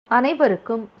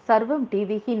அனைவருக்கும் சர்வம்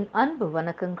டிவியின் அன்பு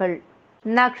வணக்கங்கள்.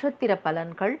 நட்சத்திர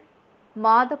பலன்கள்,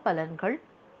 மாத பலன்கள்,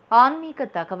 ஆன்மீக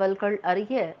தகவல்கள்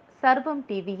அறிய சர்வம்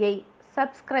டிவியை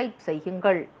சப்ஸ்கிரைப்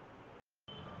செய்யுங்கள்.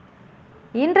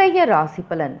 இன்றைய ராசி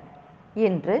பலன்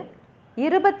இன்று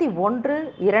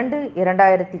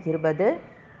 21/2/2020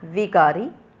 விகாரி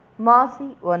மாசி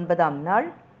 9ஆம் நாள்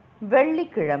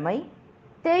வெள்ளிக்கிழமை,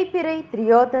 தேய்பிறை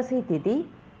திரியோதசி திதி,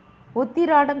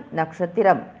 உத்திராடம்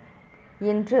நட்சத்திரம்.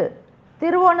 இன்று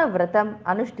திருவோண விரதம்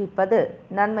அனுஷ்டிப்பது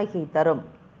நன்மையை தரும்.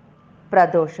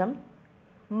 பிரதோஷம்,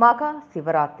 மகா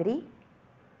சிவராத்திரி,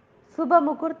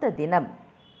 சுபமுகூர்த்த தினம்.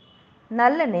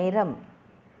 நல்ல நேரம்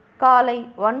காலை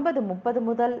 9:30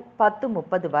 முதல்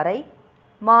 10:30 வரை,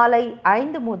 மாலை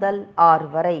 5 முதல் 6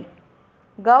 வரை.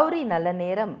 கௌரி நல்ல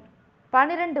நேரம்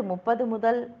 12:30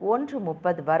 முதல்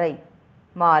 1:30 வரை,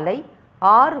 மாலை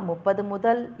 6:30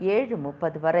 முதல்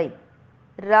 7:30 வரை.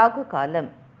 ராகு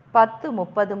காலம்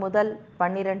 10:30 முதல்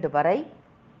 12 வரை,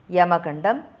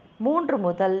 யமகண்டம் 3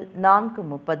 முதல்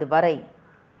 4:30 வரை,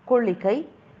 குளிகை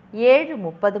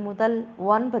 7:30 முதல்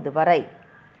 9 வரை.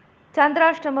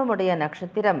 சந்திராஷ்டமமுடைய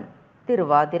நட்சத்திரம்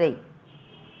திருவாதிரை.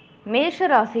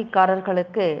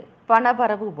 மேஷராசிக்காரர்களுக்கு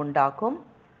பணவரவு உண்டாகும்.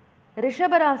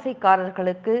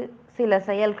 ரிஷபராசிக்காரர்களுக்கு சில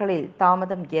செயல்களில்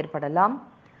தாமதம் ஏற்படலாம்.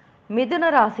 மிதுன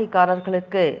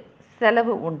ராசிக்காரர்களுக்கு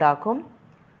செலவு உண்டாகும்.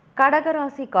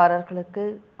 கடகராசிக்காரர்களுக்கு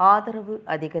ஆதரவு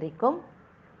அதிகரிக்கும்.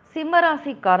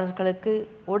 சிம்மராசிக்காரர்களுக்கு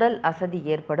உடல் அசதி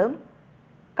ஏற்படும்.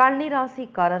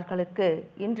 கன்னிராசிக்காரர்களுக்கு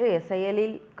இன்றைய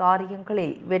செயலில்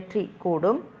காரியங்களில் வெற்றி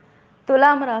கூடும்.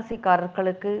 துலாம்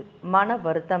ராசிக்காரர்களுக்கு மன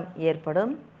வருத்தம்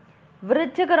ஏற்படும்.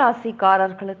 விருச்சிக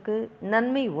ராசிக்காரர்களுக்கு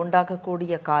நன்மை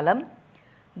உண்டாகக்கூடிய காலம்.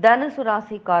 தனுசு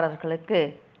ராசிக்காரர்களுக்கு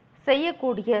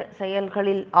செய்யக்கூடிய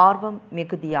செயல்களில் ஆர்வம்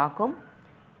மிகுதியாகும்.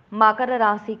 மகர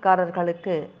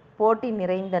ராசிக்காரர்களுக்கு போட்டி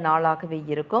நிறைந்த நாளாகவே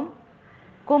இருக்கும்.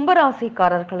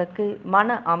 கும்பராசிக்காரர்களுக்கு மன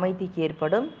அமைதி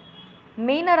ஏற்படும்.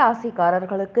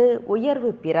 மீனராசிக்காரர்களுக்கு உயர்வு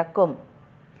பிறக்கும்.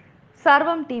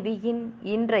 சர்வம் டிவியின்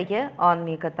இன்றைய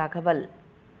ஆன்மீக தகவல்.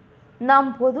 நாம்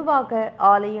பொதுவாக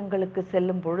ஆலயங்களுக்கு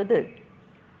செல்லும் பொழுது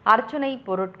அர்ச்சனை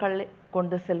பொருட்கள்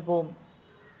கொண்டு செல்வோம்.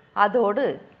 அதோடு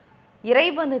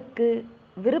இறைவனுக்கு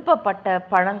விருப்பப்பட்ட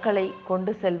பழங்களை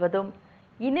கொண்டு செல்வதும்,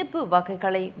 இனிப்பு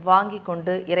வகைகளை வாங்கி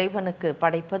கொண்டு இறைவனுக்கு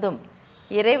படைப்பதும்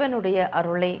இறைவனுடைய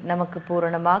அருளை நமக்கு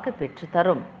பூரணமாக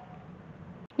பெற்றுத்தரும்.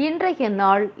 இன்றைய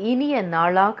நாள் இனிய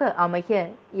நாளாக அமைய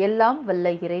எல்லாம் வல்ல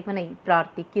இறைவனை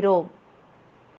பிரார்த்திக்கிறோம்.